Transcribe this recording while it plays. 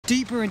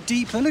deeper and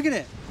deeper. Look at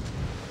it.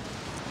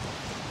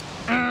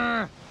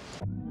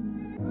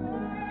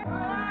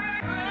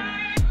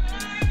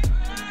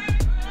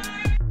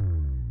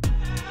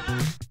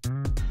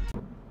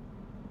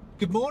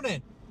 Good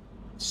morning.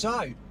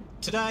 So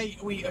today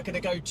we are going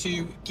to go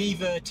to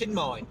Geevor tin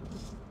mine.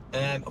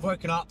 I've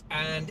woken up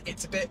and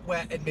it's a bit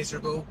wet and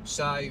miserable,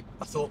 so I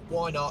thought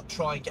why not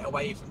try and get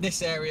away from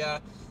this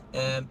area,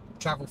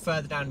 travel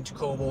further down into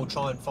Cornwall,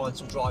 try and find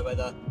some dry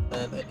weather,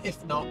 and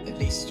if not, at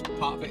least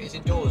part of it is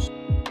indoors.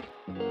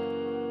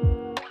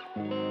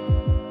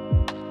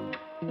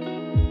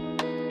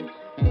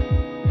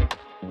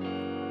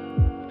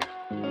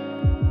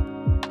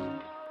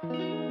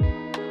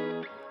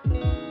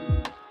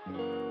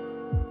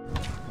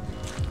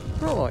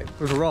 Right,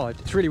 we've arrived.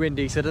 It's really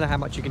windy, so I don't know how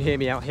much you can hear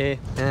me out here.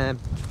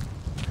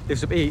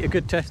 This will be a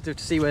good test to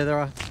see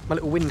whether my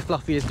little wind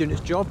fluffy is doing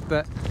its job,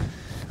 but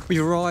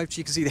we've arrived.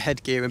 You can see the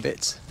headgear and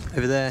bits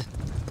over there.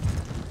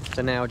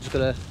 So now I've just got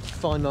to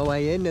find my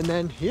way in, and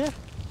then, yeah,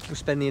 we'll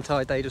spend the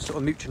entire day just sort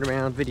of mooching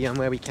around, videoing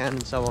where we can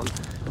and so on.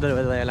 I don't know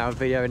whether they allow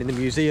videoing in the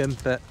museum,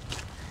 but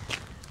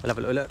we'll have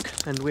a little look,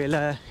 and we'll,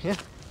 yeah,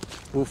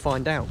 we'll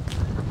find out.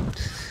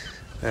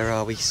 Where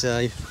are we?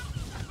 So,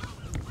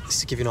 just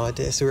to give you an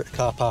idea, so we're at the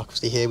car park,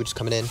 obviously here, we're just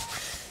coming in.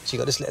 So you've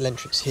got this little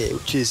entrance here,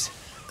 which is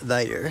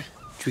there,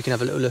 which we can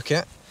have a little look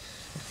at.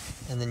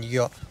 And then you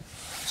got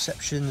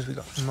receptions, we've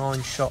got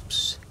mine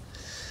shops.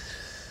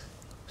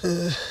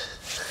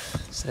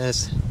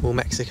 Says All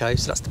Mexico,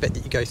 so that's the bit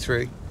that you go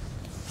through.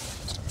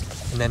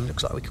 And then it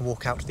looks like we can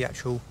walk out to the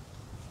actual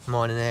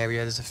mining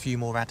area. There's a few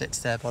more adits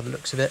there by the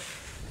looks of it.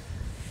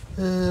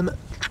 And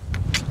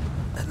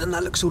then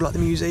that looks all like the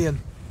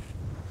museum.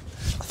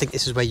 I think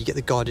this is where you get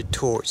the guided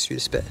tours through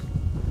this bit.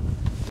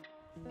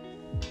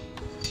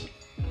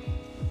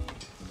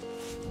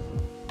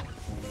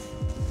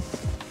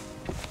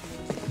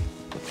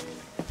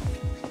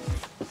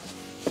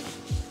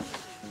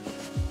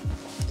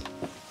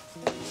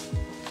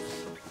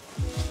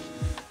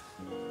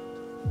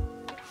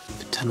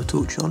 Turn the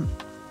torch on. You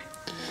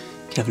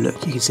can have a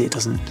look. You can see it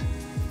doesn't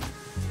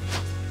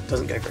go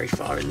very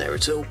far in there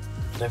at all.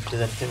 I don't know if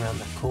there's anything around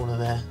that corner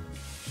there.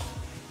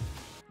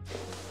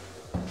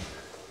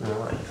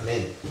 Alright, I'm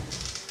in.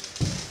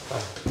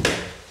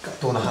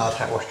 Got a hard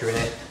hat washer in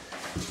it,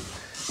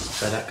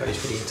 so that goes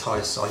for the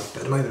entire site, but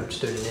at the moment I'm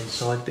just doing an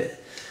inside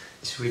bit.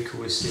 It's really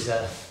cool. This is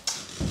I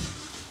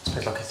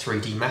suppose like a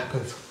 3D map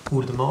of all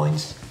of the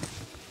mines,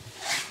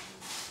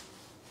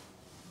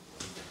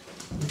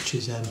 which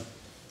is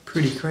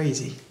pretty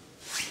crazy.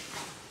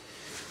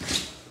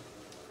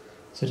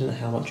 So I don't know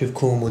how much of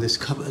Cornwall this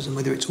covers and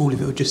whether it's all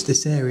of it or just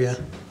this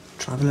area.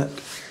 Try and have a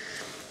look.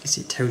 You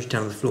see it tells you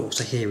down the floor,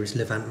 so here is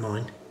Levant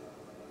Mine,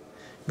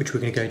 which we're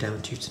going to go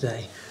down to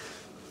today.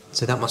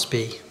 So that must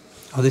be,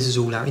 oh, this is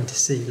all out into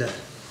sea, look.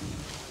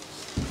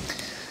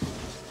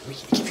 Let me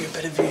give you a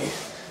better view.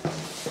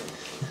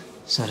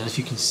 So I don't know if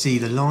you can see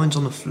the lines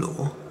on the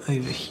floor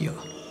over here,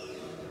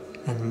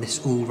 and this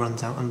all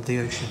runs out under the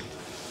ocean.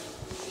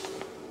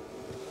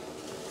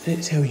 And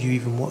it tells you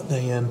even what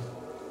they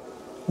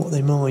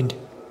mined.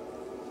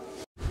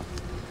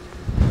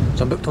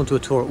 So I'm booked onto a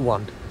tour at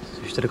 1,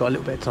 so we've still got a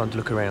little bit of time to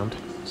look around.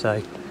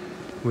 So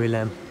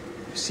we'll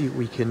see what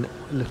we can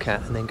look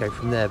at and then go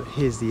from there. But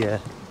here's the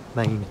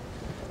main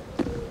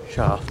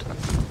shaft.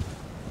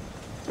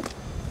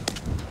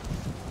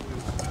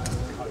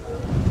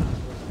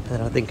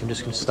 And I think I'm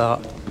just going to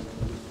start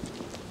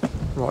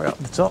right up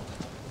the top.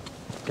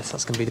 Guess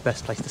that's going to be the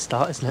best place to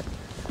start, isn't it?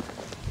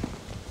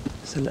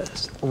 So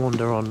let's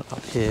wander on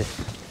up here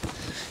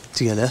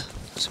together.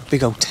 Some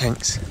big old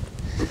tanks.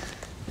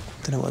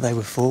 Don't know what they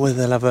were for,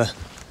 whether they'll have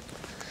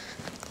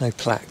no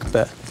plaque,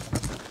 but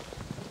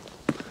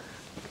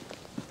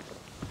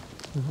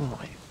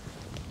right.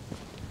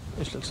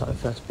 This looks like the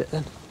first bit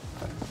then.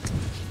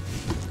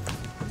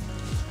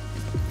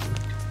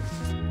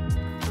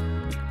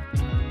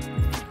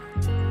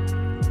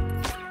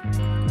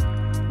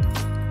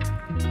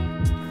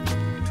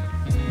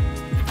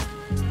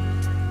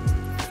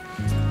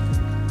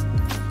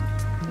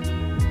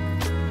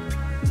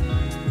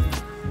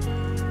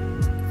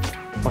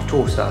 My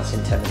tour starts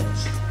in 10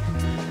 minutes.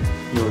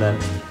 You'll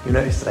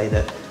notice today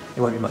that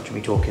it won't be much of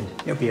me talking.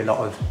 It'll be a lot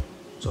of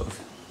sort of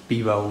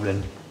B-roll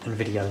and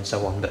video and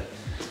so on, but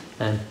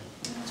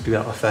it's be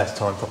like my first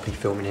time properly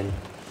filming in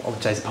what I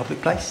would say is a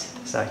public place,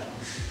 so a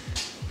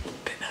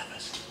bit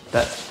nervous.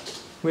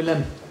 But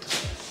we'll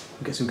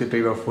get some good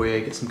B-roll for you,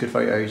 get some good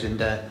photos, and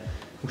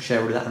we'll share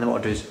all of that. And then what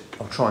I'll do is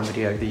I'll try and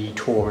video the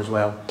tour as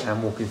well,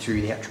 and walking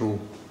through the actual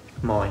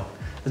mine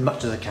as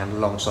much as I can,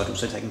 alongside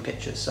also taking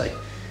pictures. So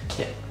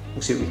yeah,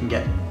 we'll see what we can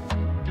get.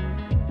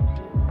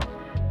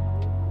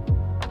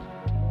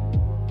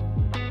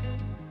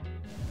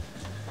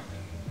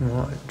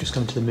 Right, just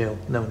come to the mill,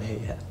 no one here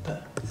yet,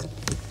 but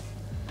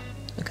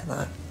look at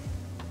that.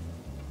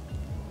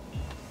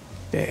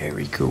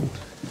 Very cool.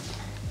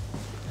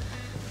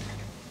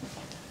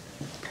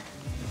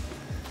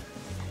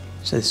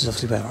 So this is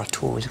obviously where our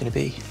tour is going to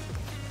be.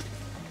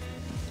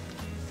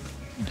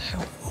 And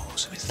how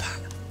awesome is that?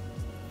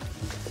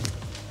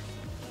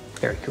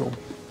 Very cool.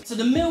 So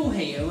the mill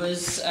here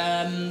was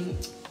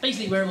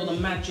basically where all the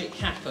magic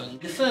happened.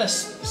 The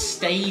first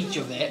stage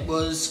of it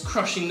was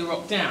crushing the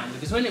rock down,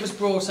 because when it was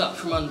brought up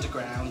from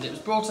underground, it was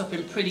brought up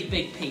in pretty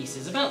big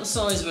pieces, about the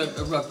size of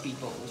a rugby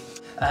ball.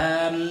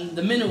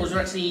 The minerals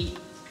were actually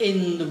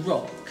in the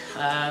rock,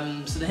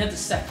 so they had to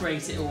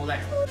separate it all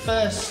out.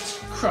 First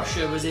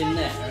crusher was in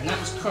there, and that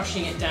was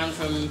crushing it down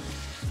from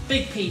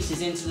big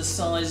pieces into the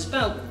size,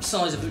 about the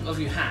size of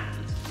your hand.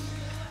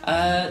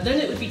 Then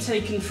it would be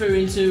taken through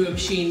into a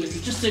machine which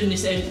was just in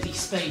this empty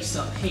space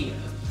up here.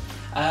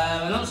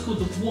 And that was called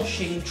the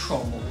washing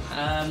trommel.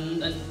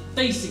 And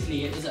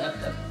basically it was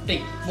a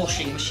big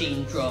washing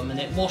machine drum, and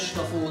it washed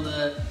off all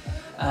the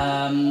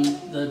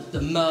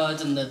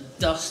mud and the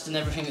dust and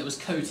everything that was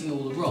coating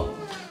all the rock.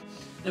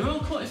 There are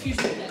quite a few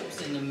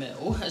steps in the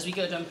mill as we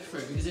go down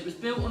through, because it was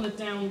built on a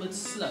downward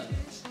slope.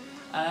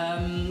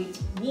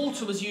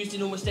 Water was used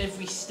in almost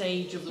every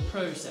stage of the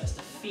process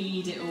to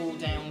feed it all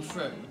down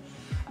through.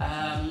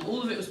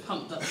 All of it was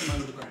pumped up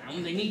from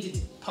underground. They needed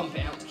to pump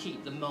it out to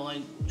keep the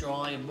mine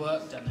dry and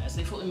work down there, so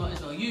they thought they might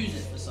as well use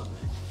it for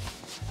something.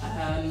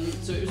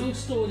 So it was all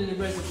stored in a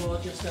reservoir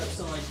just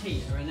outside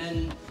here, and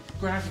then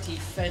gravity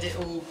fed it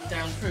all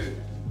down through.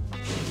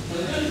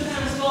 We're going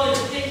down by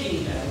the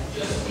picking belt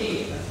just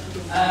here.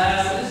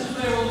 This is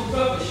where all the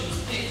rubbish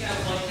was picked out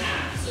by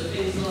hand, so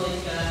things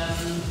like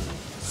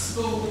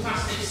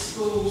plastic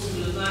spools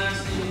from the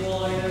blasting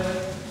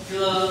wire,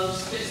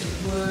 gloves, bits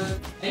of wood,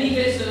 any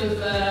bits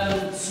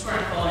of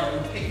scrap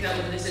iron picked out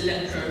with this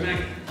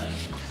electromagnet,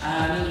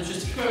 and it was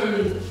just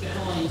thrown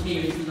behind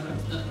here into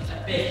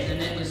a bin,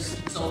 and it was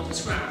sold to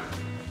scrap.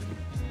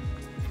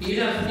 You'd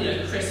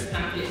have, crisp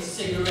packets,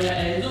 cigarette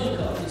ends, all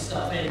kinds of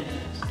stuff in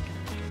there.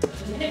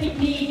 The heavy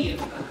medium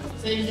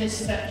is in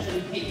this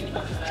section here.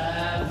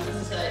 As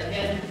I say,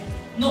 again,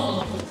 not a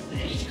lot to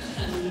see,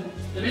 and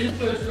there is a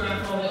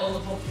photograph of it on the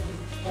bottom of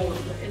the board,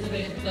 but it's a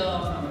bit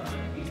dark.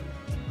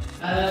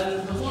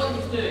 But what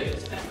you're doing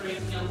is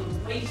separating out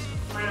the waste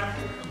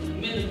gravel from the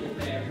mineral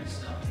bearing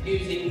stuff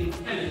using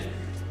chemicals.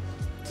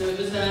 So it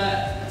was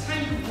a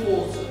tank of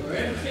water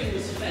where everything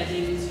was fed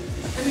into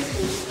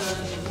chemicals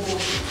turned the water to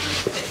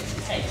a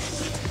thick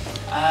paste.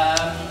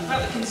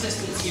 About the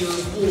consistency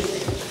of water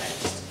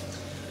paste.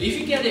 But if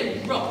you get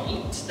it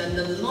right, then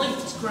the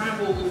light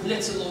gravel with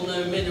little or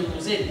no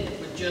minerals in it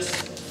would just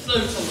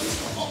float on the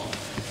top.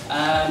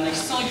 They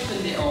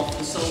siphoned it off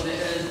and sold it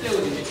as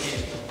building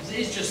material. It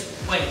is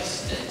just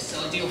waste. It's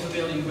ideal for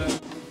building roads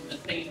and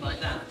things like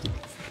that.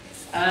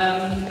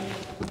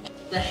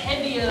 The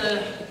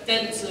heavier,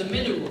 denser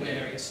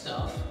mineral-bearing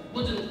stuff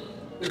would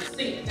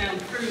sink down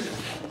through the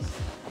place.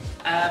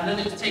 Then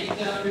it was taken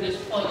down through this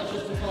pipe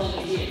just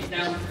behind here,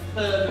 down for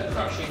further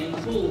crushing in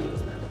the ball.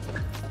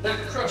 That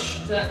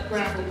crushed that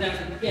gravel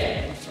down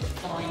again to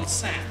fine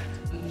sand.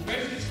 And for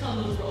every tonne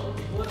of rock,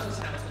 it works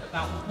out at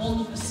about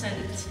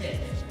 1% tin.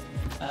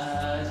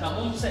 It's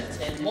about 1%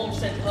 tin,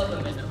 1%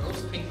 other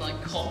minerals, things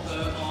like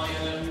copper,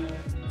 iron.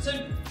 So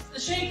the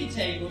shaky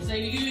tables,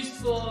 they were used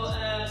for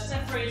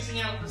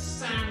separating out the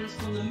sand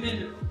from the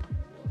mineral.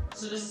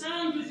 So the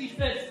sand would be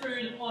fed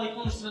through the pipe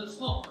onto the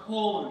top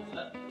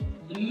corner.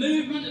 The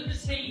movement of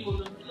the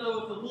table and the flow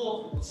of the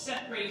water would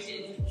separate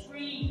it into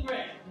 3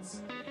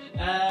 grades.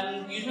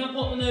 You'd have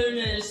what were known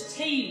as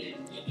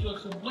tailing, which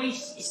was the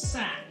waste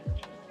sand.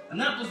 And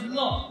that was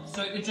locked,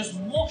 so it would just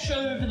wash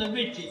over the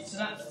ridges to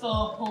that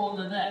far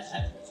corner there,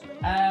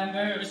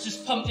 where it was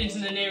just pumped into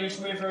the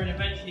nearest river and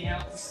eventually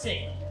out to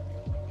sea.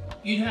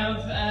 You'd have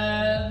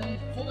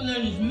what were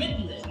known as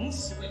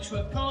middlings, which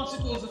were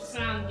particles of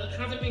sand that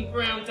hadn't been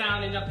ground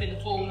down enough in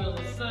the ball mill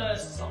the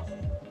first time.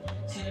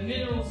 So the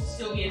minerals would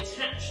still be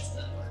attached to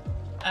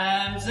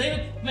them. So they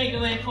would make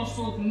their way across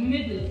all the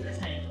middling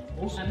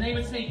tables, and they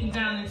were taken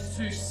down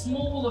into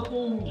smaller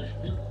ball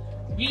mills,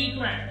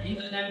 re-ground,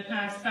 and then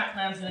passed back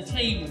down to the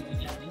table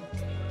again.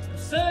 The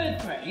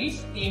third grade,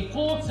 the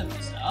important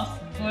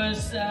stuff,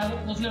 was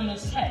what was known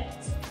as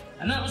heads,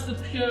 and that was the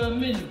pure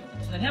minerals.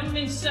 They haven't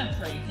been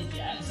separated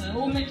yet, so they're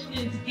all mixed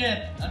in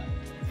together,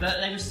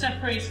 but they were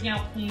separating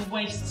out from the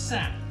waste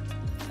sand.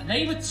 And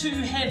they were too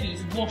heavy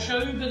to wash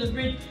over the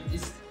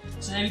ridges,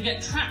 so they would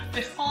get trapped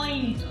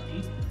behind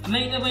them and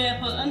make their way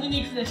up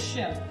underneath this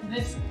shelf,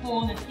 this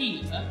corner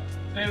here,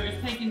 where it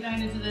was taken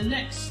down into the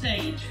next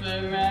stage for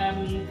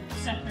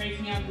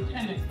separating out the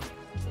chemicals.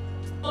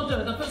 What I'll do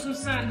is I'll put some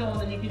sand on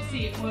and you can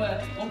see it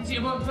work. Obviously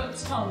I won't put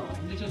a ton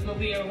on because we'll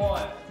be a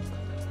while.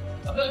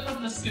 I'll put a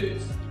couple of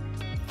scoops.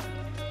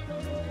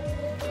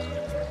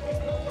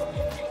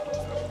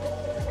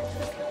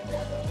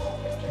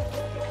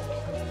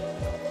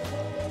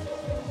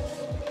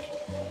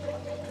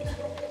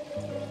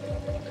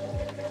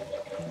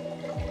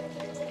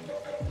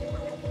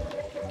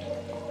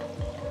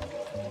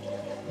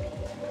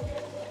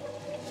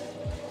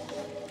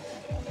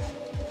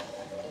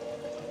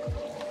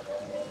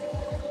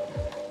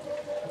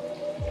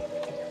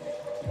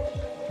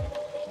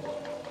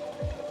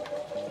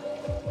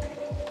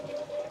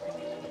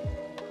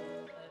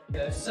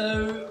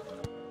 So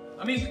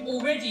I mean,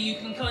 already you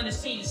can kind of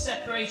see the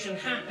separation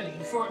happening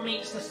before it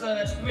meets the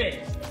first ridge.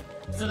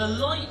 So the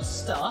light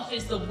stuff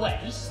is the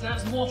waste,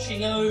 that's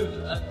washing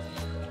over.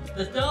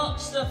 The dark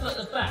stuff at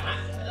the back,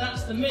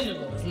 that's the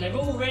minerals, and they've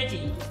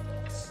already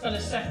kind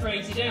of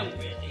separated out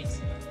really.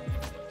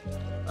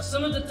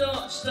 Some of the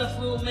dark stuff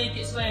will make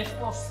its way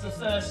across the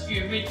first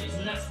few ridges,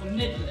 and that's the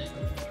middling.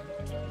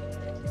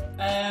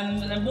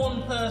 And then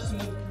one person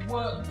would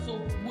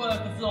work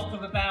a block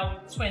of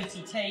about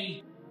 20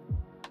 tables.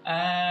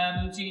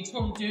 So you'd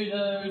probably do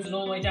those and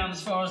all the way down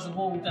as far as the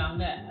wall down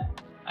there.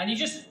 And you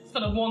just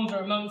kind of wander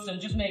amongst them,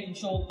 just making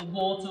sure the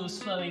water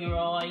was flowing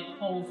alright,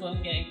 holes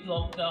weren't getting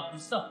clogged up and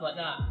stuff like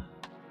that.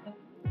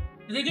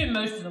 They do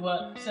most of the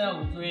work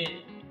themselves,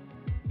 really.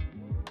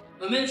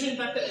 I mentioned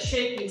back at the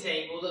shaping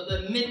table that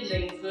the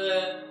middlings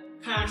were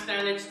passed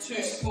down into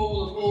two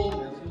smaller ball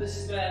mills, and this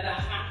is where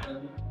that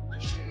happened.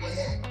 It was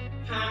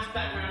passed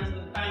back around to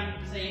the bank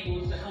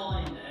tables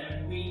behind there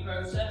and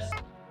reprocessed.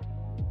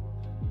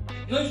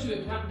 Most of it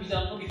would have to be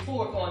done probably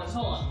 4 or 5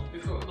 times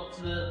before it got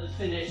to the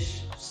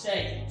finished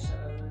stage.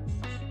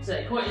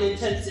 So quite an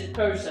intensive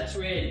process,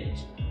 really.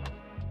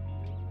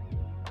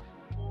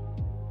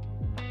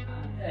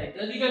 Okay,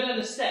 as we go down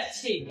the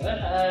steps here,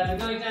 we're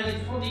going down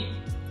into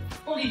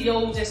probably the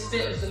oldest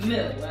bit of the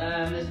mill.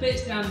 There's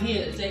bits down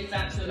here that date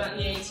back to about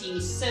the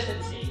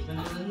 1870s, and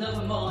there's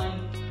another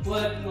mine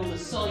working on the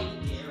site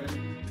here.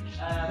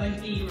 And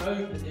when Geevor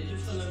opened it,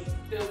 just sort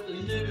of built the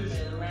new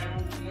mill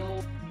around the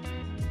old.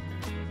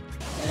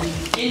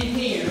 And in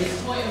here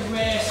is quite a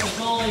rare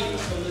survivor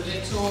from the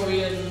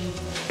Victorian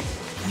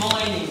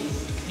mining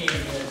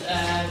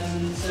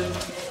period. So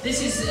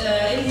this is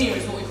in here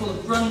is what we call a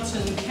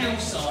Brunton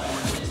calcine.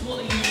 It's what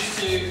they used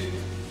to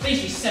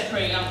basically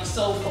separate out the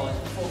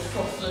sulphide before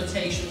froth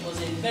flotation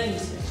was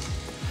invented.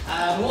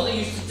 What they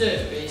used to do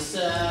is,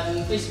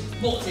 basically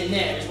what's in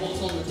there is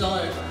what's on the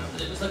diagram,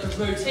 but it was like a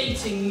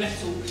rotating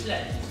metal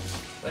plate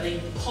where they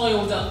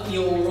piled up the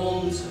ore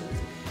onto,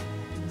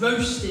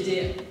 roasted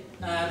it,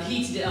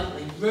 heated it up,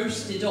 and they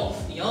roasted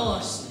off the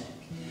arsenic.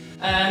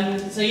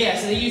 So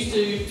they used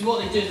to, what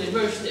they did, they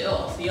roasted it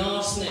off, the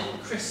arsenic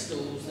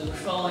crystals, the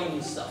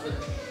refined stuff would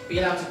be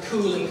allowed to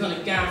cool and kind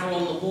of gather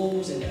on the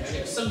walls in there, and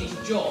it was somebody's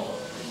job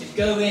to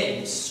go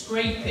in,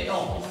 scrape it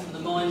off, and the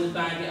mine would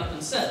bag it up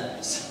and sell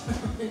it.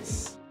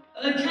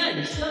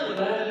 Okay, so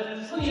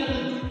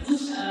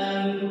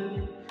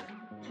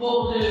what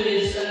we'll do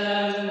is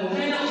we'll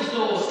head out the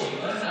doors here,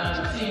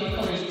 see my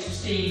colleague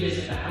Steve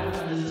is about,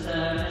 and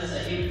as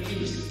I say,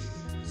 he's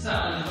sat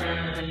on the ground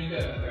and then you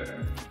go.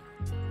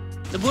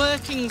 The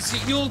workings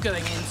that you're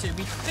going into,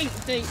 we think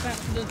date back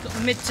to the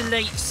mid to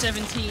late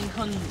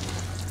 1700s.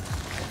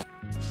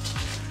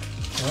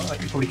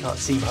 Alright, you probably can't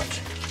see much.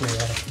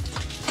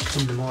 We're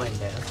in the mine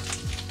now.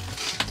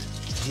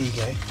 Here you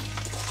go. So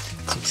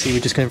you can see we're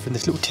just going from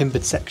this little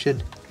timbered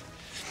section,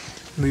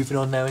 moving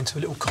on now into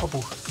a little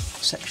cobble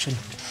section,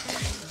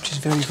 which is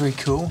very, very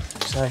cool.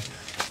 So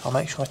I'll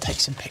make sure I take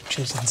some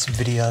pictures and some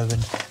video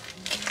and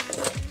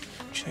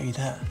show you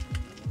that.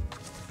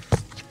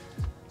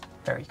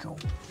 Very cool.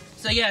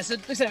 So yeah, so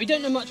we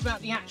don't know much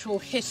about the actual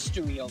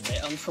history of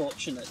it,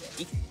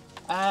 unfortunately.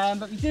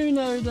 But we do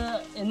know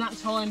that in that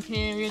time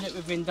period it would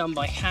have been done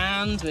by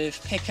hand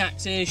with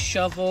pickaxes,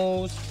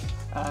 shovels,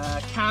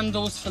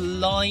 candles for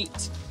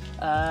light.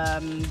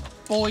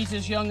 Boys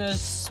as young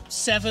as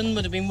 7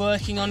 would have been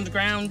working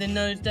underground in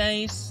those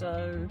days.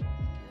 So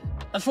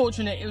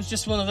unfortunately, it was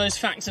just one of those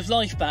facts of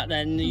life back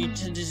then. You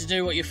tended to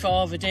do what your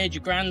father did,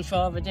 your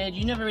grandfather did.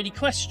 You never really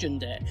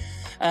questioned it.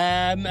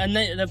 And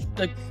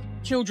the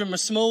children were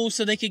small,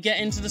 so they could get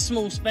into the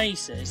small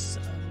spaces.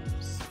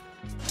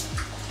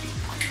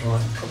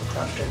 Right, probably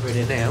crouched over in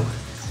here now.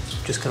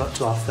 Just come up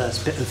to our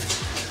first bit of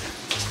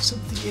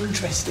something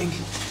interesting.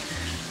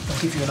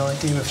 I'll give you an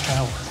idea of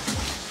how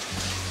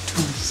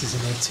tall this is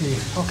in here too.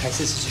 Okay,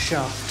 so this is a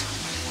shaft.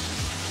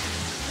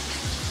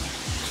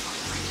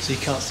 So you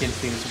can't see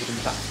anything that's within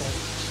the platform.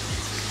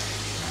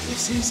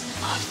 This is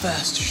our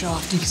first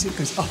shaft. You can see it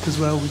goes up as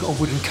well. We've got a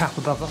wooden cap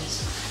above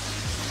us.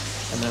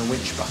 And then a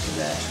winch bucket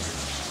there.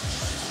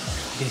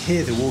 You can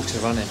hear the water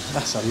running.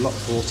 That's a lot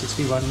of water to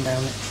be running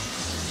down it.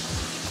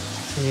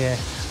 So yeah,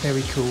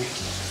 very cool.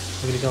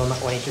 We're going to go on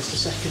that way in just a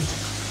second.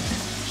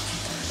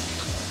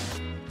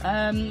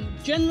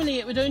 Generally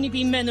it would only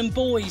be men and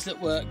boys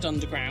that worked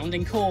underground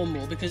in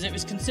Cornwall because it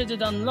was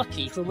considered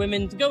unlucky for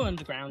women to go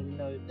underground in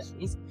those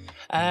days.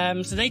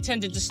 So they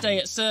tended to stay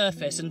at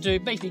surface and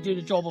basically do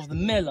the job of the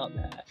mill up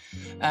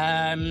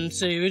there.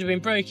 So you would have been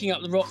breaking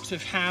up the rocks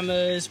with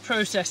hammers,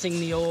 processing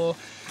the ore.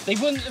 They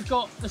wouldn't have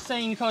got the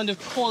same kind of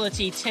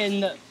quality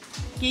tin that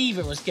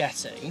Geevor was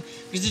getting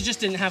because they just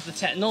didn't have the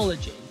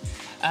technology.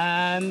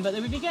 But they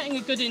would be getting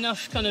a good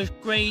enough kind of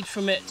grade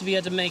from it to be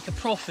able to make a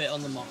profit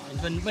on the mine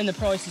when the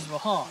prices were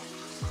high.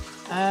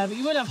 But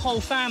you would have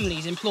whole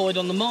families employed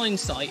on the mine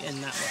site in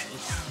that way.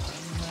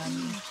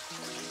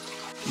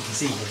 You can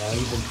see,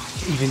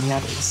 even the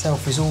adit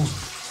itself is all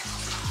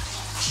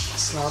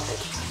slanted,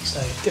 so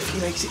it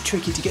definitely makes it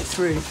tricky to get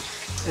through.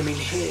 I mean,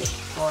 here,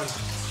 I'm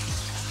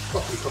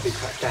probably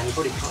cracked down. You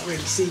probably can't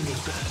really see me,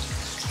 but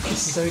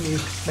this is only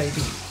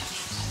maybe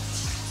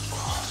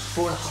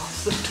 4.5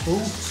 foot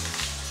tall.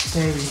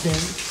 Very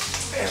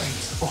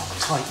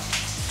tight.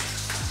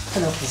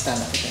 And I can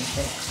stand up again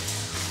here.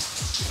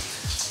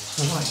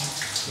 Right,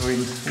 we're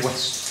in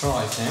West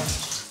Drive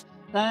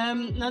now.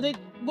 Now the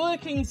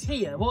workings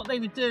here, what they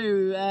would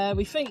do,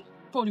 we think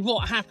probably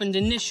what happened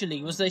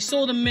initially was they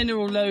saw the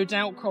mineral lodes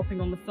outcropping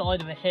on the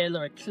side of a hill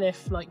or a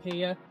cliff like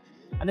here,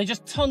 and they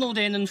just tunnelled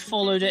in and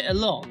followed it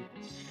along.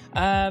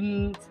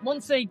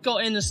 Once they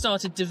got in and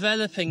started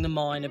developing the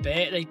mine a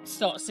bit, they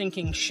start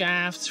sinking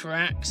shafts for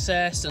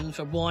access and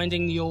for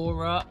winding the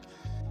ore up.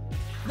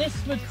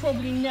 This would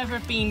probably never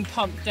have been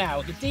pumped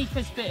out. The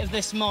deepest bit of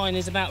this mine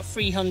is about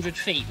 300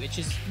 feet, which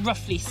is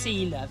roughly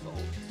sea level.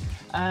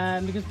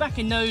 Because back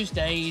in those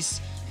days,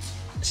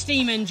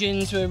 steam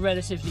engines were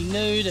relatively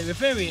new, they were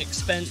very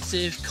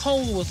expensive,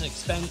 coal was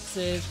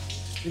expensive.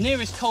 The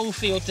nearest coal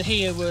field to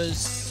here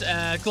was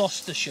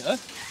Gloucestershire,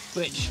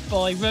 which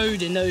by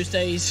road in those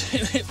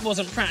days it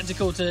wasn't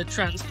practical to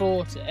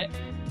transport it.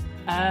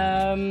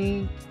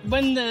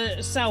 When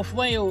the South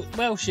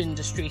Welsh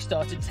industry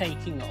started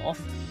taking off,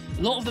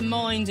 a lot of the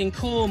mines in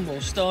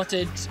Cornwall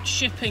started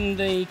shipping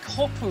the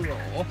copper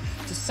ore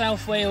to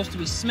South Wales to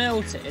be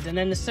smelted, and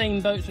then the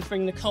same boats would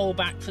bring the coal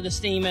back for the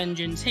steam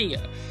engines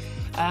here.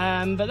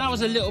 But that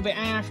was a little bit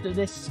after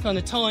this kind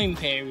of time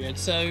period,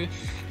 so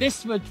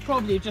this would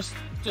probably just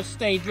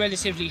stayed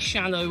relatively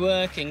shallow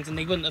workings and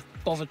they wouldn't have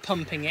bothered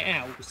pumping it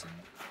out.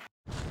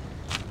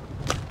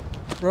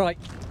 Right,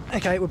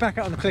 okay, we're back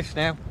out on the cliffs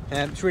now.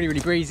 It's really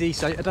breezy,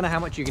 so I don't know how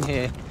much you can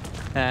hear.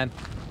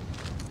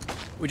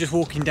 We're just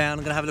walking down.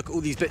 I'm gonna have a look at all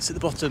these bits at the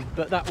bottom,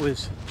 but that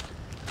was,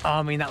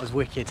 I mean, that was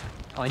wicked.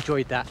 I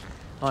enjoyed that.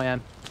 I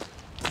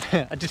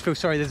just feel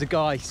sorry, there's a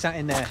guy sat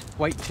in there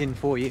waiting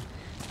for you.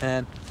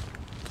 And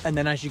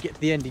then as you get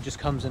to the end, he just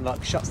comes and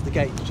like shuts the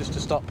gates just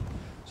to stop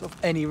sort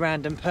of any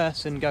random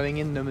person going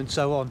in them and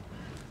so on.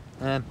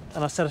 And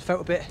I said I felt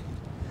a bit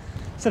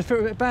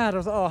bad. I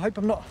was like, oh, I hope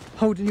I'm not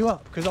holding you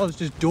up, because I was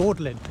just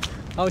dawdling.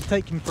 I was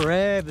taking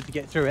forever to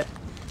get through it,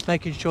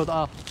 making sure that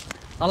I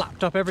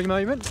lapped up every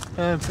moment,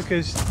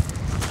 because,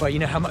 well, you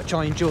know how much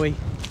I enjoy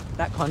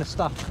that kind of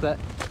stuff. But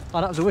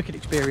oh, that was a wicked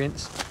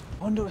experience.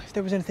 I wonder if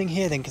there was anything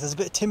here then, because there's a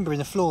bit of timber in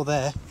the floor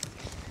there.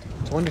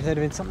 So I wonder if there'd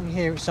have been something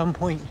here at some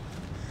point.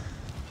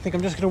 I think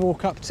I'm just going to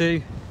walk up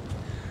to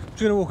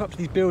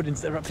these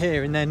buildings that are up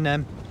here, and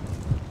then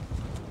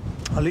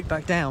I'll loop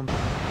back down.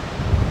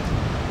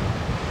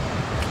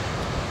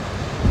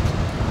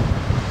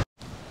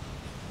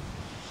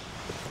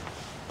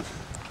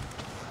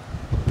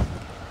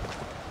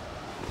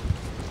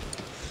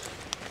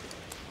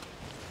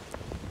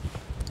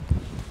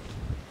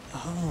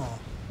 Oh,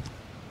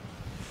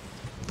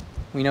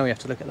 we know we have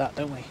to look at that,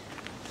 don't we?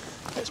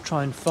 Let's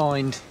try and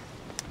find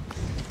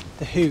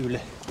the hool.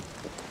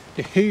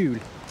 The hool.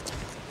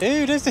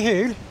 Oh, there's the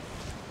hool.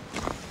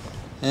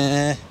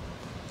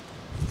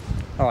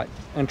 Alright,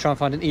 I'm going to try and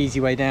find an easy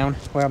way down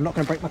where I'm not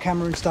going to break my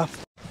camera and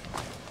stuff.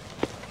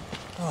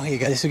 Oh, here you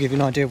go. This will give you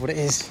an idea of what it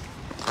is.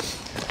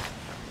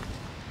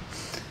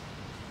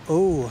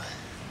 Oh.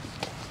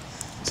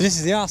 So this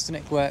is the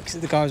arsenic works that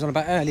the guy was on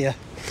about earlier.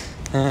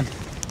 Oh,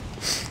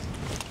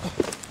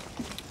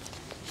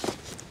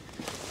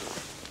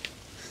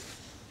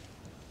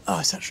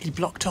 it's actually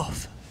blocked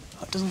off.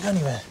 Oh, it doesn't go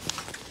anywhere.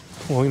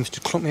 Oh, he must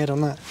have clonked my head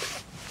on that.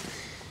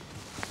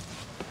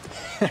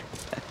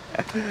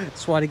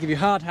 That's why they give you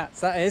hard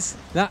hats, that is.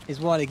 That is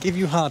why they give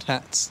you hard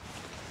hats.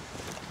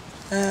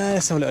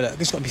 Let's have a little look.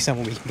 There's got to be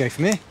somewhere we can go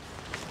from here.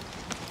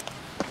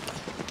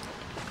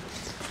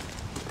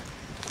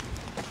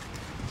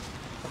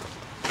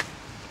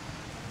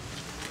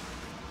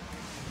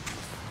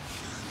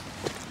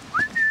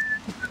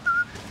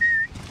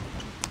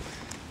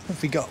 What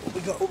have we got?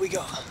 What we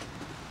got?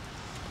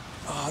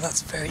 Oh,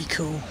 that's very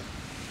cool.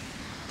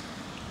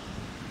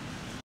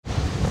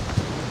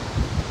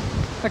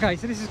 Okay,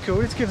 so this is cool.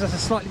 This gives us a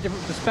slightly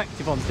different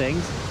perspective on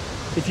things,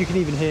 if you can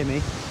even hear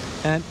me.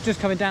 Just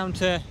coming down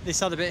to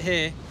this other bit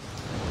here.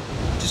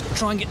 Just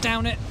try and get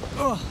down it.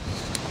 Oh.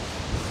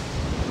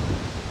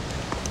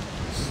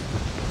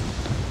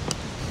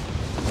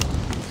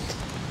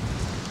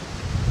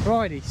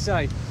 Righty, so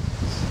I don't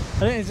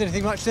think there's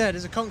anything much there.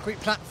 There's a concrete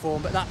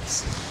platform, but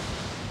that's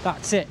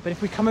it. But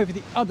if we come over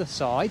the other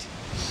side,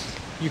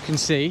 you can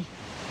see,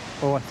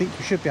 or I think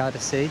you should be able to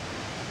see,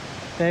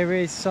 there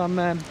is some,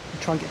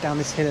 try and get down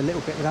this hill a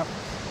little bit without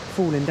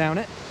falling down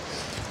it.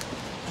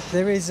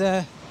 There is,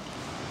 I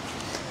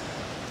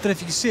don't know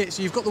if you can see it,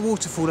 so you've got the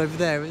waterfall over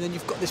there, and then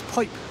you've got this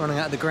pipe running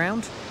out of the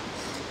ground.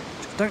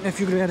 I don't know if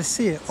you're going to be able to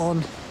see it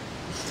on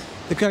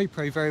the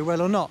GoPro very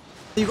well or not.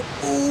 You've got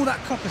all that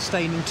copper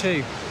staining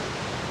too.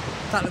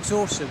 That looks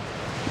awesome.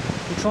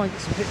 We'll try and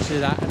get some pictures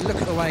of that, and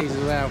look at the waves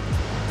as well.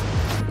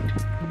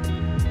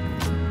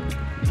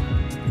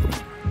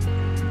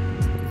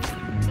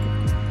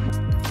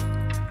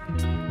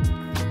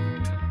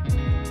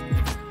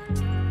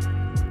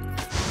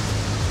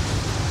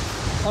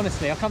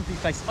 honestly, I come to these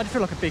places, I just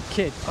feel like a big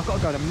kid. I've got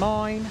to go to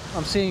mine.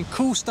 I'm seeing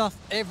cool stuff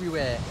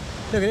everywhere.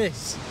 Look at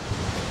this.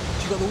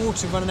 You've got the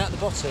water running out the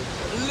bottom.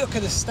 Look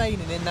at the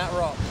staining in that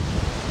rock.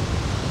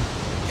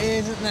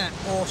 Isn't that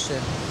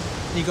awesome?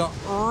 You've got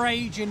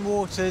raging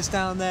waters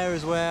down there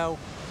as well.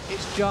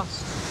 It's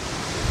just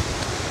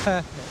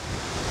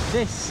perfect.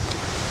 This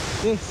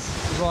is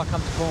why I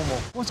come to Cornwall.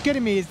 What's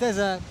getting me is there's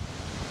a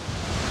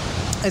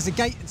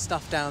gate and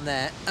stuff down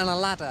there and a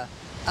ladder,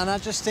 and I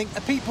just think,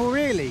 are people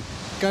really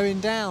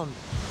going down?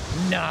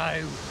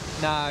 No,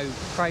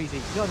 crazy.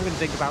 You're not even going to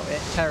think about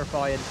it.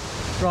 Terrifying.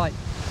 Right,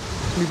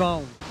 move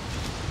on.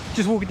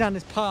 Just walking down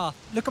this path.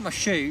 Look at my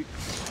shoe.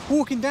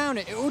 Walking down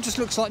it, it all just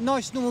looks like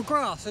nice normal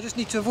grass. I just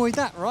need to avoid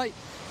that, right?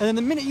 And then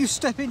the minute you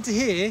step into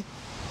here,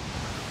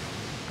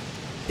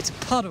 it's a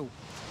puddle,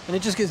 and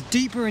it just gets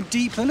deeper and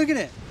deeper. Look at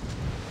it.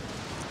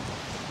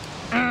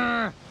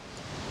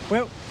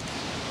 Well,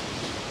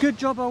 good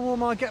job I wore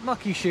my Get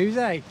Mucky shoes,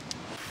 eh?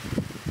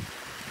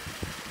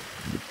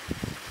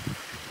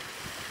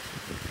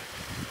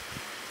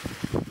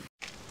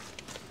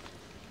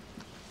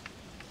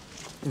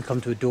 And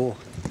come to a door.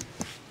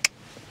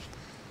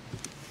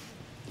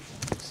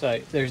 So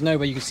there's no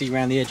way you can see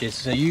around the edges,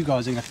 so you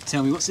guys are going to have to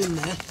tell me what's in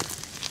there.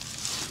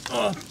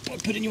 Oh, by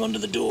putting you under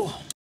the door.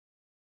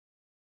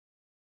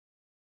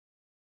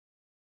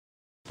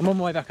 I'm on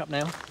my way back up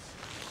now,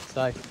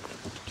 so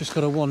just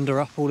got to wander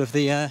up all of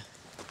the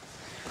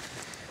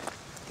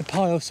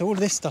piles. So all of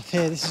this stuff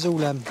here, this is all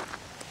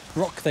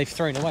rock they've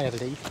thrown away, I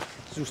believe.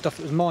 This is all stuff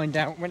that was mined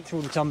out, went through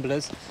all the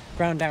tumblers,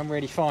 ground down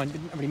really fine,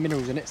 didn't have any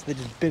minerals in it, so they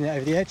just bin it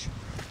over the edge.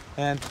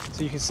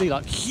 So you can see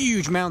like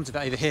huge mounds of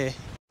it over here.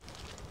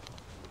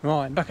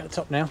 Right, I'm back at the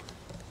top now.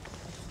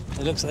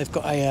 It looks like they've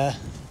got a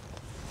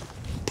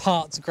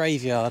parts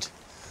graveyard.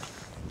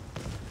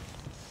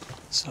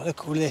 So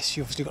look at all this,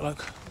 you've obviously got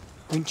like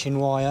winching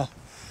wire,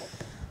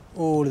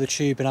 all of the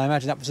tube, and I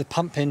imagine that was a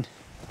pumping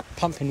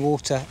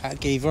water at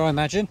Geevor, I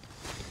imagine.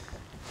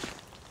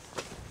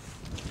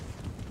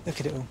 Look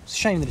at it all. It's a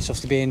shame that it's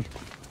obviously being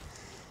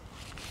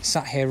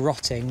sat here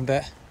rotting,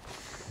 but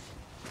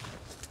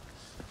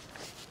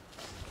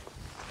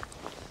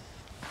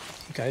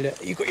you go,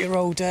 look, you've got your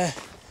old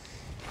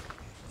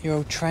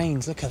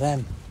trains, look at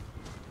them.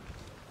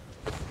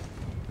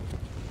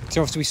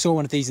 So obviously we saw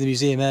one of these in the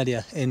museum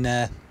earlier in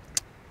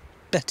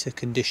better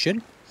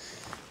condition.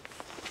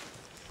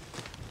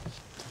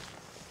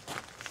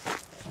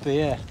 But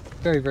yeah,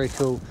 very, very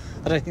cool.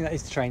 I don't think that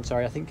is the train,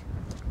 sorry, I think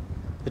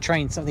the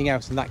train's something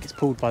else and that gets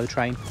pulled by the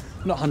train.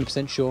 I'm not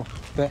 100% sure,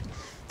 but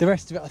the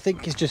rest of it I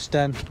think is just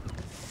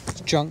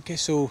it's junk.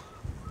 It's all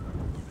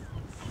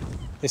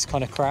this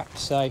kind of crap,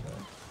 so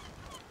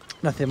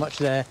nothing much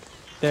there.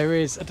 There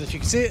is, I don't know if you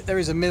can see it, there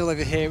is a mill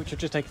over here which I've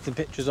just taken some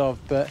pictures of,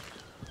 but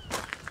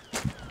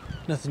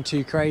nothing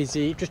too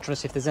crazy. Just trying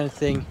to see if there's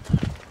anything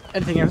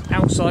else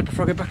outside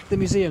before I go back to the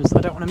museums that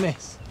I don't want to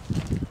miss.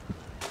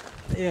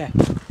 But yeah,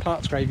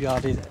 parts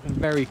graveyard is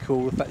very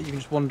cool. The fact that you can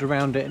just wander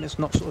around it and it's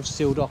not sort of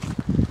sealed off.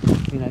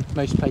 You know,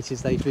 most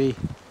places they'd be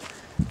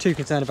too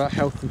concerned about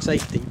health and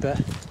safety, but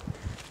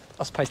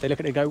I suppose they look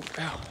at it and go,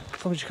 oh,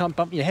 as long as you can't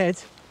bump your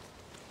head,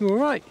 you're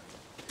alright.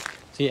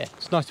 So yeah,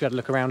 it's nice to be able to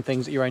look around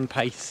things at your own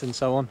pace and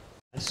so on.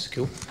 That's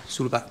cool. It's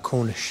all about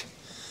Cornish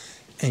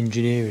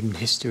engineering and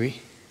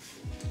history.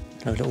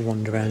 Have a little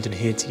wander around in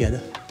here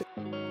together.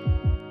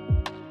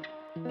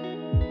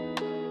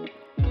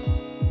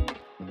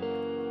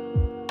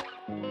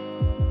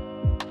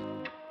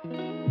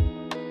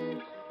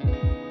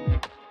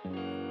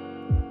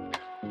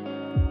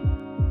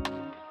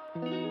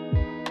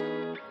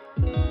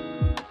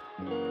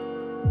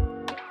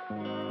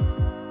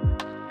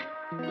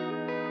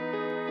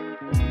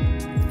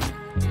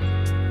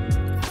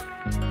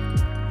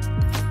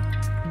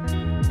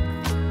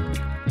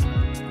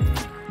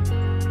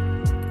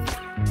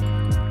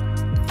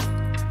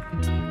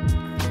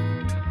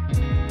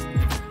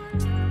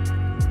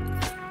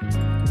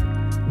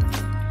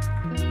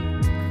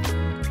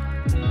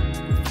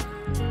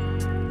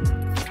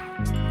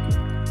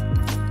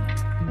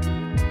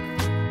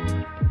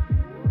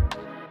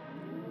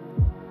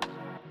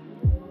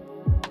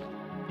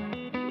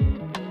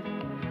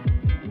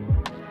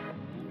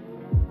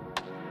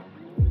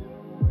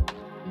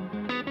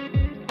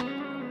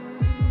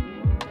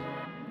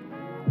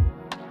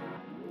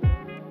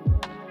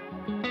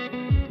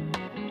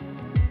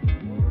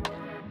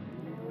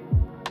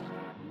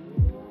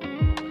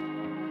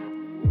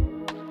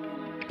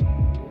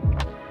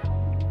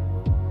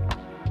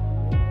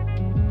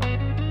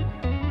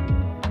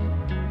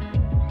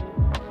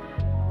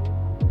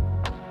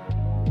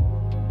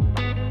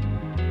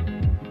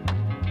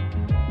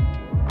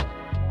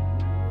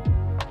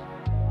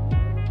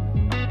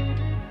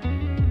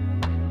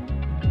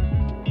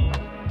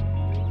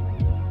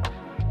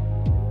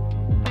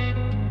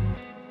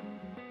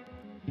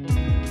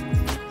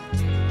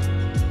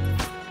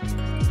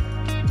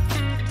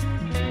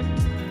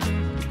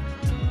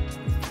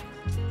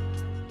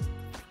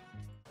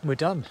 We're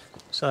done.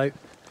 So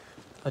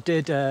I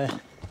did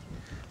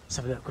let's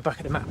have a look, we're back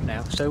at the map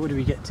now. So what do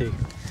we get to?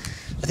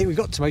 I think we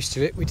got to most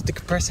of it. We did the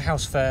compressor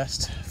house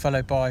first,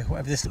 followed by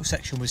whatever this little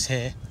section was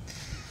here.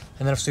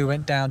 And then obviously we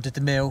went down, did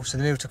the mill. So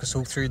the mill took us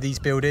all through these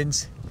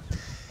buildings.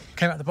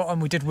 Came out the bottom,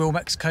 we did Will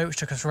Mexico, which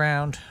took us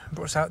around,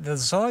 brought us out the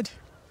other side.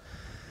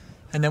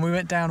 And then we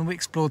went down and we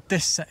explored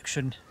this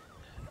section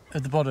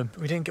at the bottom.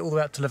 We didn't get all the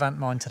way up to Levant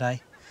Mine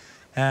today.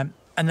 And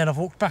then I've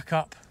walked back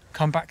up,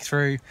 come back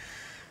through,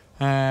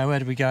 where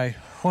did we go?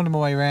 Wandered my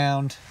way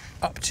around,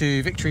 up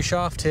to Victory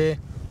Shaft here.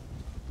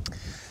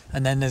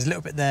 And then there's a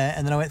little bit there,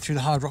 and then I went through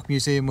the Hard Rock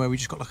Museum where we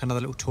just got like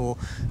another little tour.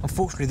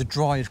 Unfortunately the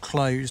dry had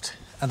closed,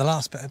 and the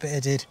last bit I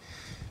did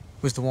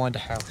was the Winder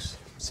House.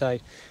 So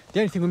the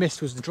only thing we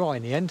missed was the dry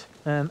in the end,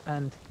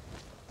 and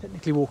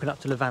technically walking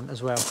up to Levant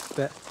as well.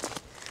 But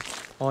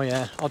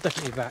I'll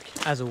definitely be back,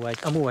 as always.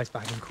 I'm always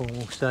back in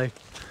Cornwall, so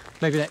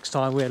maybe next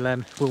time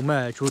we'll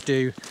merge. We'll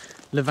do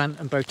Levant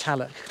and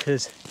Botalic,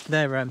 because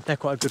they're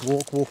quite a good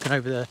walk, walking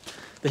over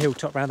the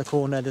hilltop round the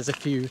corner. There's a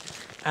few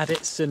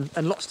adits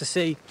and lots to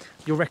see.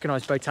 You'll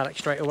recognise Botalic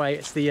straight away.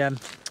 It's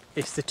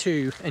the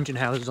two engine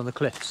houses on the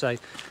cliff. So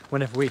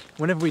whenever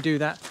we do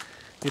that,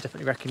 you'll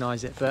definitely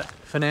recognise it. But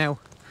for now,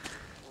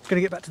 I'm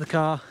gonna get back to the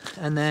car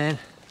and then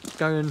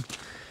go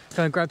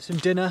and grab some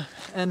dinner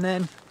and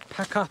then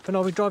pack up, and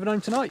I'll be driving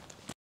home tonight.